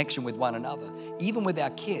is connection with one another. Even with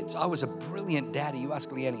our kids. I was a brilliant daddy. You ask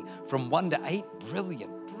Leanne, from 1 to 8,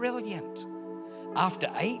 brilliant. After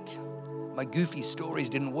 8, my goofy stories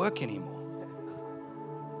didn't work anymore.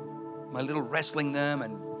 My little wrestling them,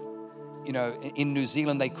 and in New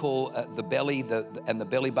Zealand they call the belly and the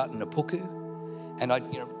belly button a puku. And I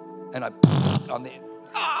on there,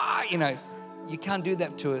 you can't do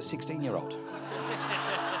that to a 16-year-old.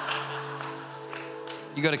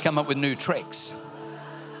 You got to come up with new tricks.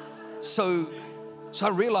 So I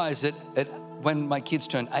realized that when my kids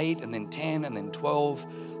turned 8 and then 10 and then 12,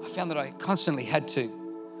 I found that I constantly had to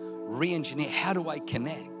re-engineer, how do I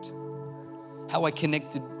connect? How I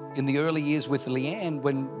connected in the early years with Leanne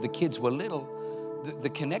when the kids were little, the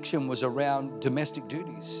connection was around domestic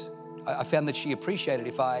duties. I found that she appreciated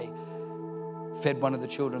if I fed one of the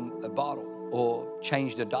children a bottle or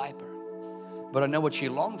changed a diaper. But I know what she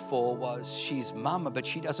longed for was she's mama, but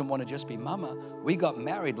she doesn't want to just be mama. We got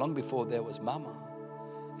married long before there was mama.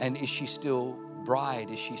 And is she still bride?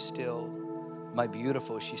 Is she still my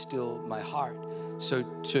beautiful? Is she still my heart? So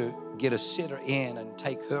to get a sitter in and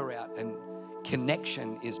take her out, and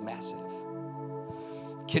connection is massive.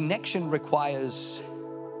 Connection requires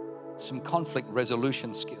some conflict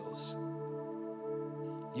resolution skills.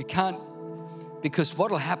 You can't, because what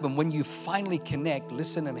will happen when you finally connect,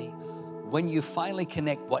 listen to me, when you finally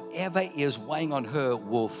connect, whatever is weighing on her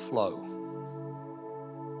will flow.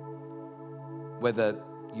 Whether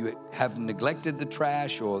you have neglected the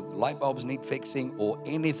trash or light bulbs need fixing or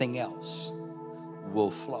anything else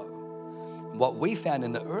will flow. What we found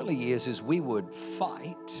in the early years is we would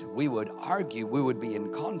fight, we would argue, we would be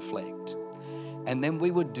in conflict, and then we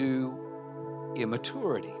would do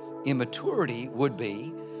immaturity. Immaturity would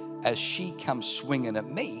be as she comes swinging at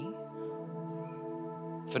me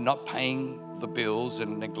for not paying the bills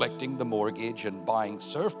and neglecting the mortgage and buying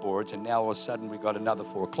surfboards, and now all of a sudden we got another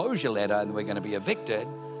foreclosure letter and we're going to be evicted.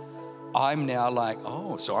 I'm now like,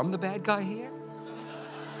 oh, so I'm the bad guy here?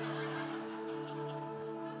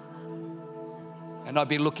 And I'd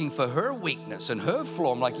be looking for her weakness and her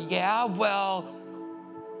flaw. I'm like, yeah, well,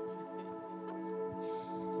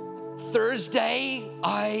 Thursday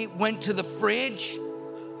I went to the fridge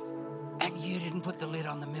and you didn't put the lid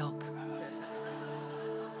on the milk.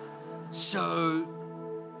 So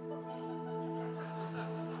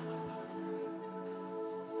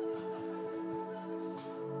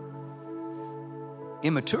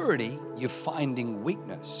immaturity, you're finding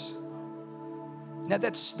weakness. Now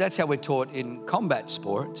that's how we're taught in combat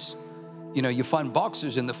sports. You know, you find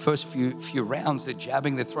boxers in the first few rounds, they're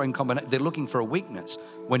jabbing, they're throwing combination, they're looking for a weakness.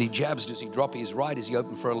 When he jabs, does he drop his right? Is he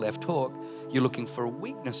open for a left hook? You're looking for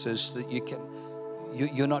weaknesses so that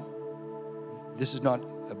you're not, this is not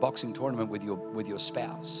a boxing tournament with your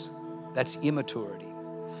spouse. That's immaturity.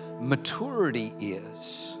 Maturity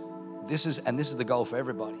is, this is the goal for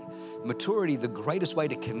everybody. Maturity, the greatest way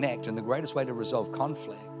to connect and the greatest way to resolve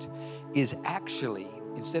conflict is actually,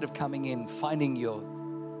 instead of coming in, finding your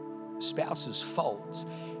spouse's faults,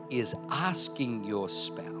 is asking your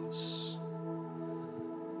spouse,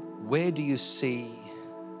 where do you see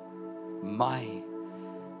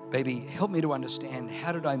baby, help me to understand,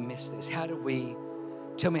 how did I miss this?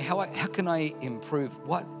 Tell me, how can I improve?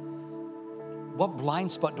 What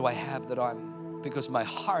blind spot do I have because my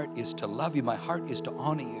heart is to love you, my heart is to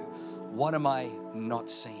honor you. What am I not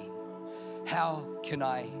seeing? How can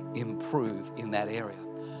I improve in that area?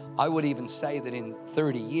 I would even say that in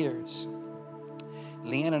 30 years,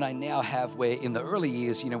 Leanne and I now have where in the early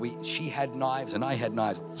years, she had knives and I had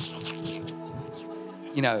knives.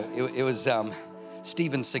 It was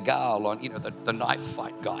Steven Seagal on, the knife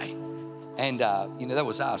fight guy. And, that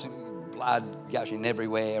was us. Blood gushing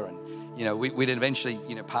everywhere. And, we'd eventually,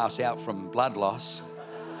 pass out from blood loss.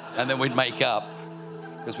 And then we'd make up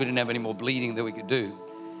because we didn't have any more bleeding that we could do.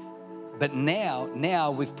 But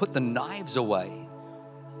now we've put the knives away.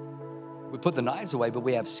 We put the knives away, but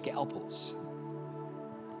we have scalpels.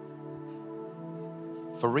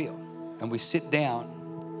 For real. And we sit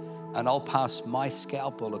down and I'll pass my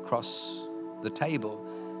scalpel across the table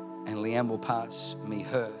and Leanne will pass me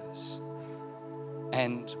hers.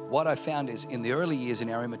 And what I found is in the early years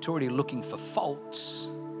in our immaturity, looking for faults,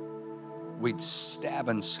 we'd stab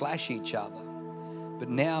and slash each other. But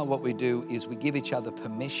now what we do is we give each other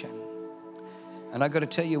permission. And I got to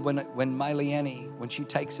tell you, when my Leanne, when she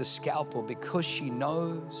takes a scalpel, because she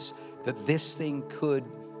knows that this thing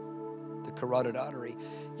the carotid artery,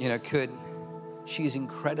 she is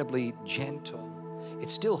incredibly gentle. It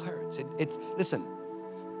still hurts. Listen,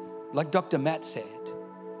 like Dr. Matt said,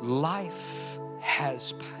 life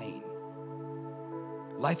has pain.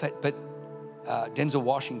 But Denzel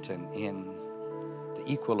Washington in The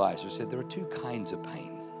Equalizer said there are two kinds of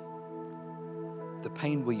pain. The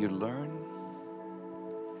pain where you learn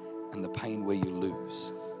and the pain where you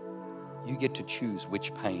lose. You get to choose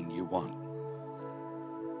which pain you want.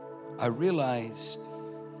 I realized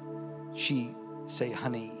she say,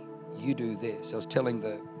 honey, you do this. I was telling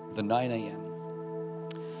the 9 a.m.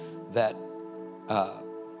 that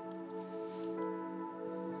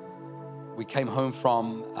we came home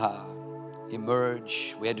from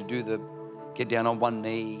emerge. We had to get down on one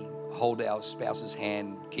knee, hold our spouse's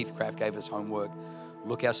hand. Keith Craft gave us homework.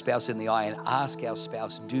 Look our spouse in the eye and ask our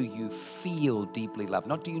spouse, do you feel deeply loved?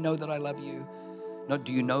 Not do you know that I love you? Not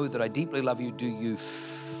do you know that I deeply love you? Do you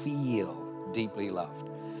feel deeply loved?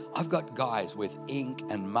 I've got guys with ink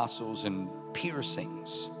and muscles and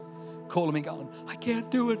piercings calling me going, I can't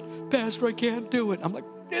do it, Pastor, I can't do it. I'm like,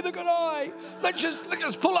 neither can I. Let's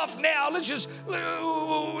just pull off now. Let's just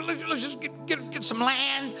get some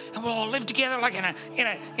land, and we'll all live together like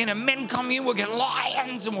in a men commune. We'll get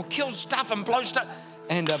lions and we'll kill stuff and blow stuff.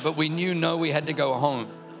 And but we knew we had to go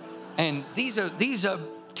home. And these are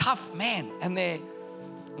tough men, and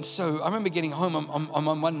so I remember getting home. I'm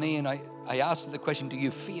on one knee, and I asked her the question, do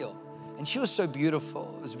you feel? And she was so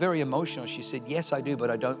beautiful. It was very emotional. She said, yes, I do,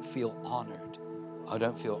 but I don't feel honored. I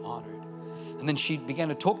don't feel honored. And then she began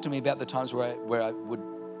to talk to me about the times where I would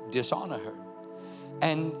dishonor her.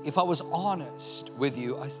 And if I was honest with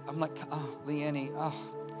you, I'm like, oh, Leanne,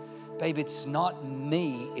 babe, it's not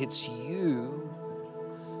me, it's you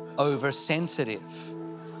oversensitive.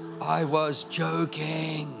 I was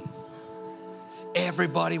joking.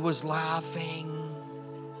 Everybody was laughing.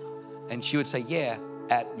 And she would say, yeah,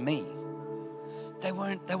 at me. They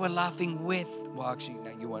were laughing with, well, actually,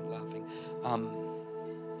 no, you weren't laughing.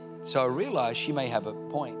 So I realized she may have a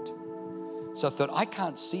point. So I thought, I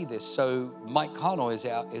can't see this. So Mike Connell is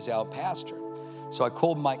our pastor. So I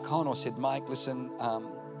called Mike Connell, said, Mike, listen,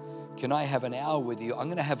 can I have an hour with you? I'm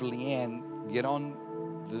going to have Leanne get on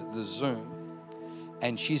the Zoom,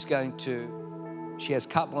 and she has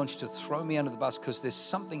carte blanche to throw me under the bus because there's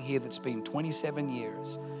something here that's been 27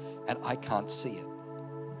 years and I can't see it.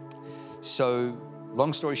 So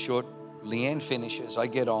long story short, Leanne finishes, I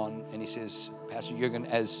get on, and he says, Pastor Jurgen,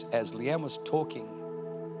 as Leanne was talking,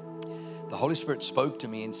 the Holy Spirit spoke to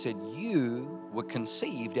me and said, you were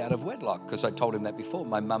conceived out of wedlock, because I told him that before.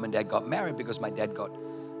 My mum and dad got married because my dad got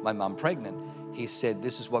my mum pregnant. He said,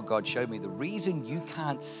 this is what God showed me. The reason you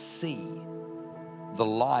can't see the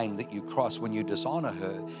line that you cross when you dishonor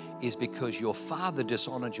her is because your father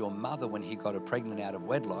dishonored your mother when he got her pregnant out of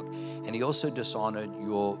wedlock, and he also dishonored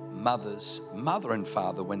your mother's mother and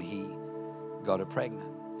father when he got her pregnant.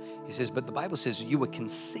 He says, but the Bible says you were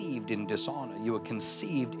conceived in dishonor. You were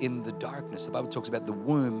conceived in the darkness. The Bible talks about the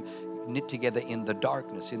womb knit together in the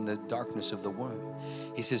darkness of the womb.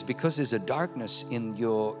 He says, because there's a darkness in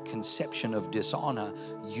your conception of dishonor,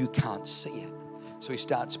 you can't see it. So he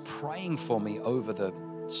starts praying for me over the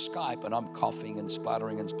Skype, and I'm coughing and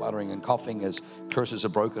spluttering and coughing as curses are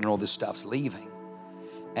broken and all this stuff's leaving.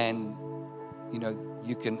 And, you know,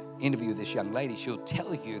 you can interview this young lady. She'll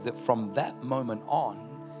tell you that from that moment on,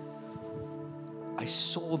 I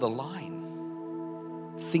saw the line.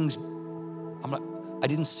 I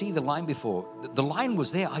didn't see the line before. The line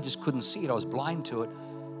was there. I just couldn't see it. I was blind to it,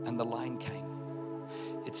 and the line came.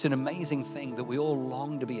 It's an amazing thing that we all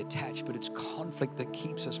long to be attached, but it's conflict that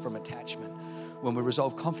keeps us from attachment. When we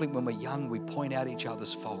resolve conflict when we're young, we point out each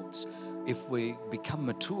other's faults. If we become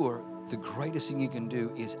mature, the greatest thing you can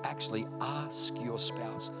do is actually ask your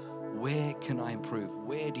spouse, where can I improve?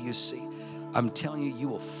 Where do you see? I'm telling you, you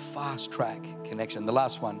will fast track connection. The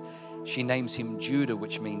last one, she names him Judah,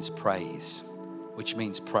 which means praise.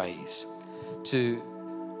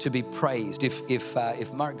 To be praised.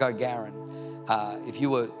 If Mark Gargarin, if you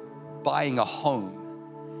were buying a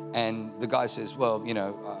home and the guy says, well, you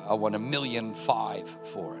know, I want $1.5 million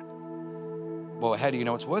for it. Well, how do you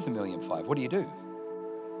know it's worth $1.5 million? What do?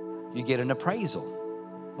 You get an appraisal.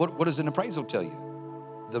 What does an appraisal tell you?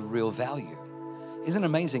 The real value. Isn't it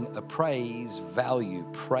amazing? Praise value.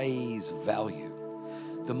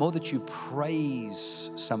 The more that you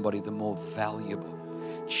praise somebody, the more valuable.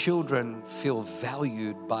 Children feel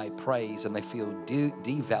valued by praise, and they feel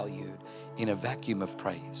devalued in a vacuum of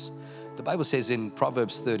praise. The Bible says in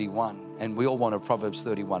Proverbs 31, and we all want a Proverbs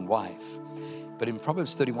 31 wife, but in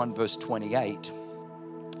Proverbs 31 verse 28,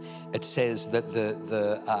 it says that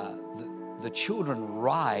the children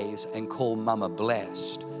rise and call mama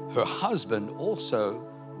blessed. Her husband also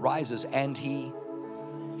rises and he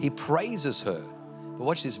praises her. But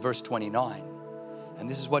watch this, verse 29. And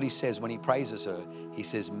this is what he says when he praises her. He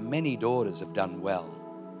says, many daughters have done well,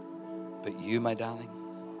 but you, my darling,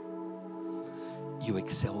 you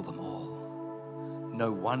excel them all.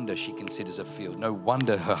 No wonder she considers a field. No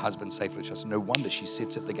wonder her husband safely trusts. No wonder she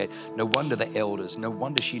sits at the gate. No wonder the elders. No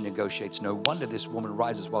wonder she negotiates. No wonder this woman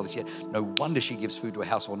rises while it's yet. No wonder she gives food to a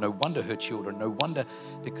household. No wonder her children. No wonder,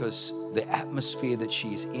 because the atmosphere that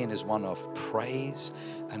she's in is one of praise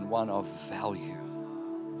and one of value.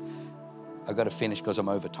 I've got to finish because I'm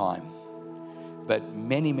over time. But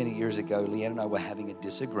many, many years ago, Leanne and I were having a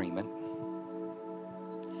disagreement.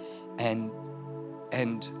 And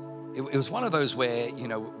it was one of those where, you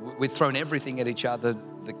know, we'd thrown everything at each other,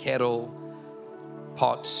 the kettle,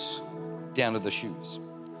 pots, down to the shoes.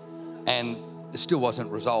 And it still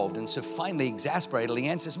wasn't resolved. And so finally, exasperated,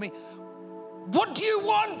 Leanne says to me, "What do you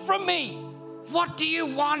want from me? What do you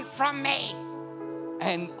want from me?"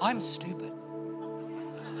 And I'm stupid.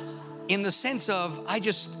 In the sense of, I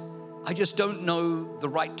just don't know the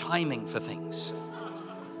right timing for things.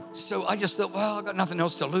 So I just thought, well, I've got nothing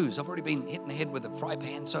else to lose. I've already been hit in the head with a fry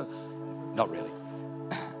pan, so not really.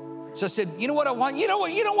 So I said, you know what I want? You know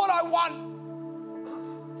what I want?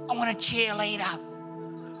 I want a cheerleader.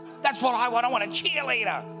 That's what I want. I want a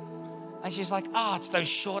cheerleader. And she's like, "Oh, it's those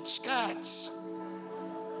short skirts."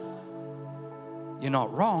 You're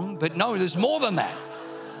not wrong, but no, there's more than that.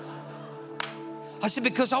 I said,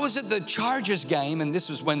 because I was at the Chargers game, and this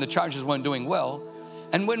was when the Chargers weren't doing well.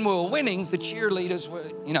 And when we were winning, the cheerleaders were,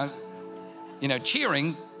 you know,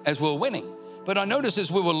 cheering as we were winning. But I noticed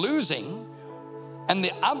as we were losing, and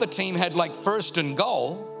the other team had like first and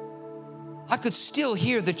goal, I could still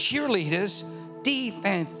hear the cheerleaders,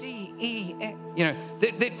 defense, D-E-F, you know,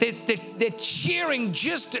 they're cheering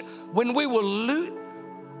just when we were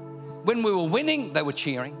when we were winning, they were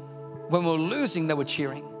cheering. When we were losing, they were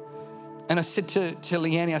cheering. And I said to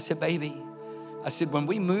Leanne, I said, "Baby," I said, "when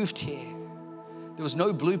we moved here, there was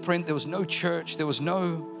no blueprint, there was no church, there was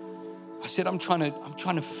no," I said, I'm trying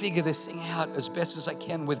to figure this thing out as best as I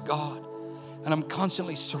can with God. And I'm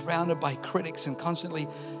constantly surrounded by critics and constantly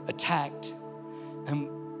attacked. And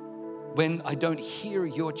when I don't hear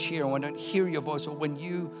your cheer, or when I don't hear your voice, or when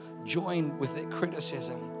you join with their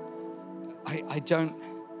criticism, I don't.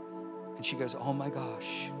 And she goes, "Oh my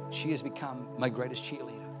gosh, she has become my greatest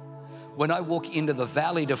cheerleader." When I walk into the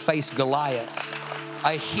valley to face Goliath,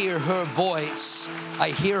 I hear her voice. I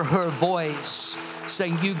hear her voice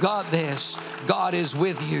saying, "You got this. God is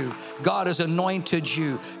with you. God has anointed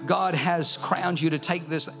you. God has crowned you to take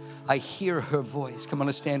this." I hear her voice. Come on,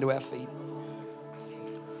 let's stand to our feet.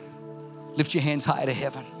 Lift your hands high to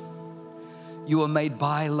heaven. You are made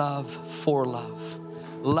by love, for love.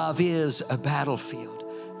 Love is a battlefield.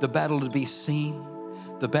 The battle to be seen,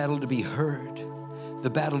 the battle to be heard, the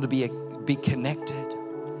battle to be connected,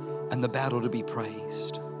 and the battle to be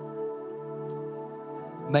praised.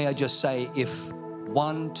 May I just say, if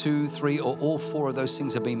 1, 2, 3, or all 4 of those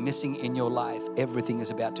things have been missing in your life, everything is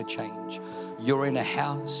about to change. You're in a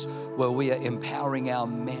house where we are empowering our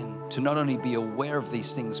men to not only be aware of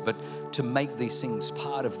these things, but to make these things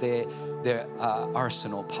part of their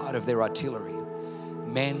arsenal, part of their artillery.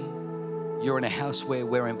 Men, you're in a house where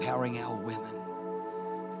we're empowering our women.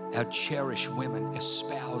 Our cherished women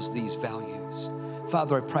espouse these values.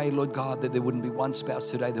 Father, I pray, Lord God, that there wouldn't be one spouse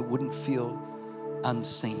today that wouldn't feel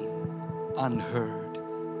unseen, unheard,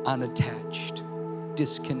 unattached,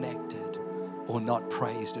 disconnected, or not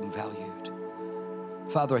praised and valued.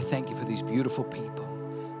 Father, I thank you for these beautiful people.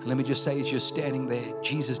 And let me just say, as you're standing there,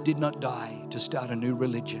 Jesus did not die to start a new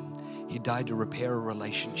religion. He died to repair a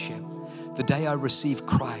relationship. The day I received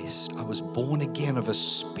Christ, I was born again of a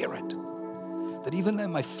spirit. That even though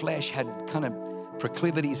my flesh had kind of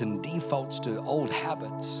proclivities and defaults to old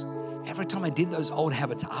habits, every time I did those old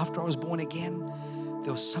habits after I was born again,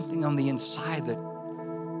 there was something on the inside that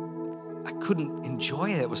I couldn't enjoy.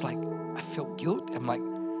 It was like, I felt guilt. I'm like,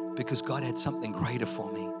 because God had something greater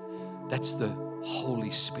for me. That's the Holy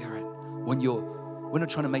Spirit. We're not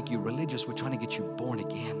trying to make you religious, we're trying to get you born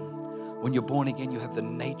again. When you're born again, you have the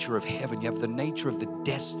nature of heaven. You have the nature of the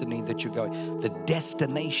destiny that you're going. The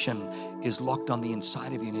destination is locked on the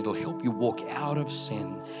inside of you, and it'll help you walk out of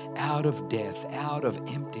sin, out of death, out of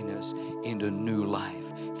emptiness into new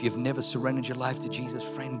life. If you've never surrendered your life to Jesus,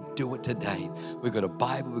 friend, do it today. We've got a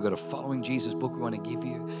Bible. We've got a Following Jesus book we want to give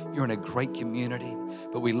you. You're in a great community,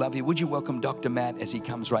 but we love you. Would you welcome Dr. Matt as he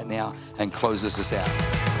comes right now and closes us out?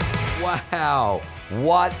 Wow,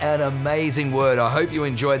 what an amazing word. I hope you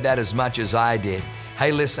enjoyed that as much as I did.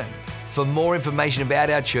 Hey, listen, for more information about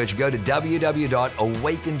our church, go to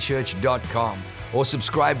www.awakenchurch.com or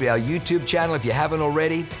subscribe to our YouTube channel if you haven't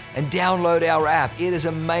already, and download our app. It is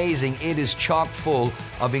amazing. It is chock full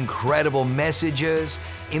of incredible messages,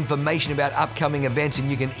 information about upcoming events, and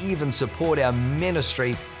you can even support our ministry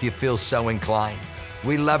if you feel so inclined.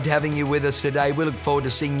 We loved having you with us today. We look forward to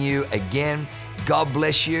seeing you again. God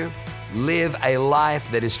bless you. Live a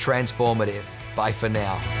life that is transformative. Bye for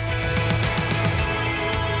now.